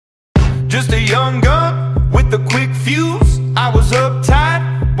Just a young gun with a quick fuse. I was uptight,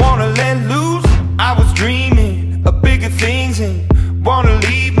 wanna let loose. I was dreaming of bigger things and wanna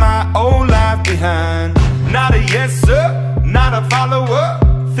leave my old life behind. Not a yes sir, not a follower.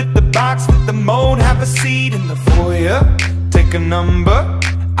 Fit the box, fit the mold, have a seat in the foyer. Take a number.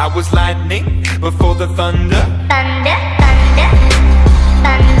 I was lightning before the thunder. Thunder, thunder,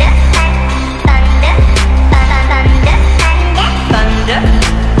 thunder, thunder, thunder,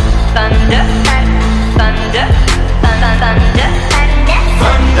 thunder, thunder, thunder, thunder,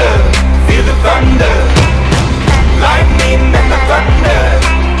 thunder, feel the thunder. Lightning and the thunder.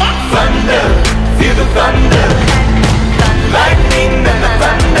 Thunder, feel the thunder. Lightning and the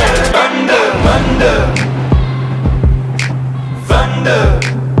thunder. Thunder, thunder, thunder.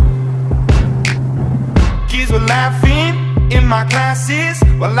 Kids were laughing in my classes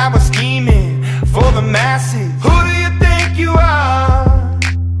while I was scheming for the masses. Who do you think you are?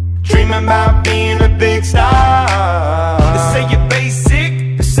 Dreaming about being a big star. They say you're basic,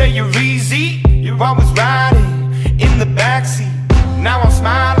 they say you're easy. You're always riding in the backseat. Now I'm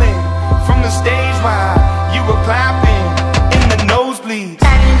smiling from the stage while you were clapping in the nosebleeds.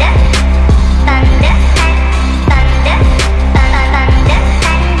 thunder, thunder, thunder,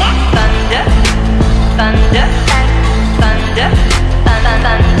 thunder, thunder, thunder, thunder,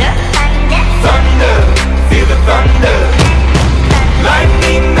 thunder, Thunder, feel the thunder.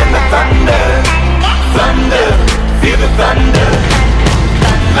 Lightning and the thunder. Thunder, feel the thunder.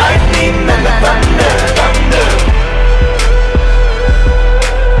 Lightning and the thunder. Thunder.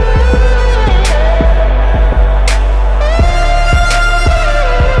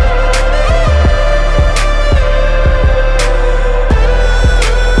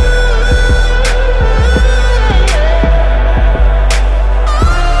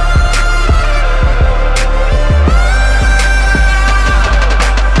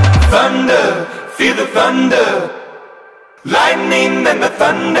 Thunder, feel the thunder. Lightning and the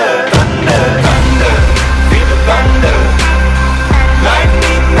thunder. Thunder, thunder, feel the thunder.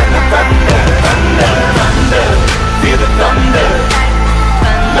 Lightning and the thunder. Thunder, thunder, feel the thunder.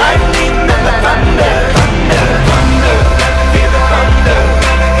 Lightning and the thunder. Thunder, thunder, feel the thunder.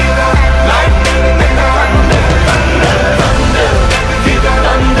 Lightning and the thunder. Thunder, thunder, feel the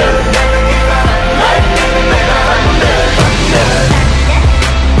thunder. Lightning and the thunder. Thunder.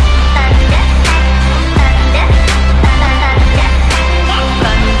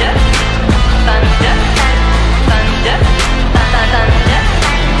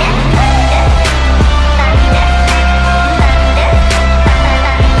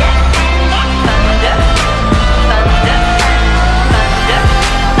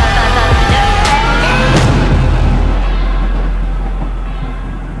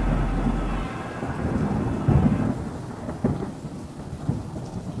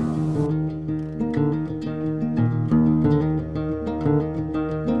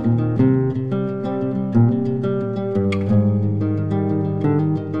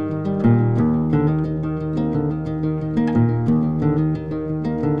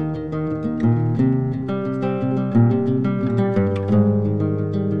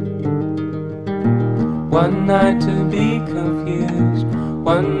 One night to be confused,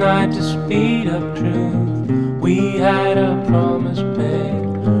 one night to speed up truth. We had a promise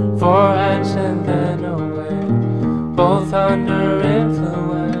made, 4 hands and then away. Both under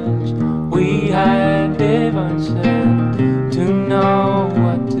influence, we had divine sense to know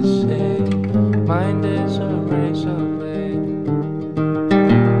what to say. Mind is a razor blade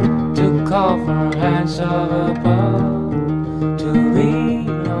to call for hands of above, to lean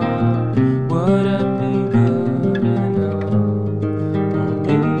on. Would it be good enough for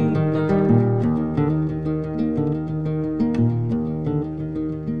me now?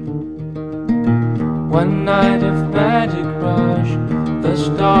 One night of magic rush, the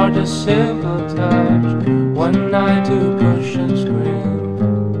start a simple touch. One night to push and scream,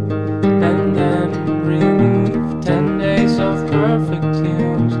 and then relief. 10 days of perfect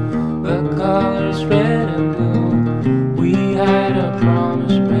tunes, the colors red and blue. We had a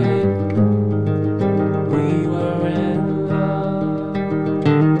promise made, we were in love.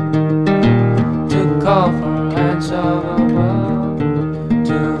 To call for hands of above,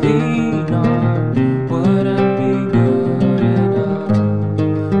 to lean on. Would it be good enough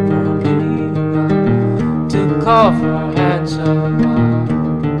for me now? To call for hands of above,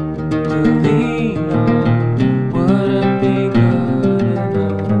 to lean on. Would it be good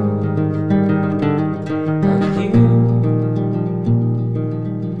enough? And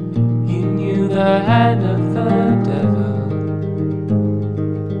you knew the hand of the devil,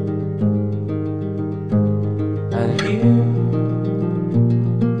 and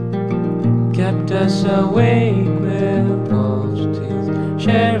kept us awake with wolves' teeth,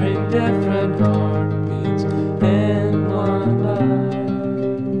 sharing different heartbeats in one life.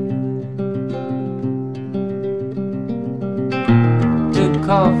 To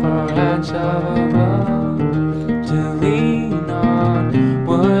call for hands of above.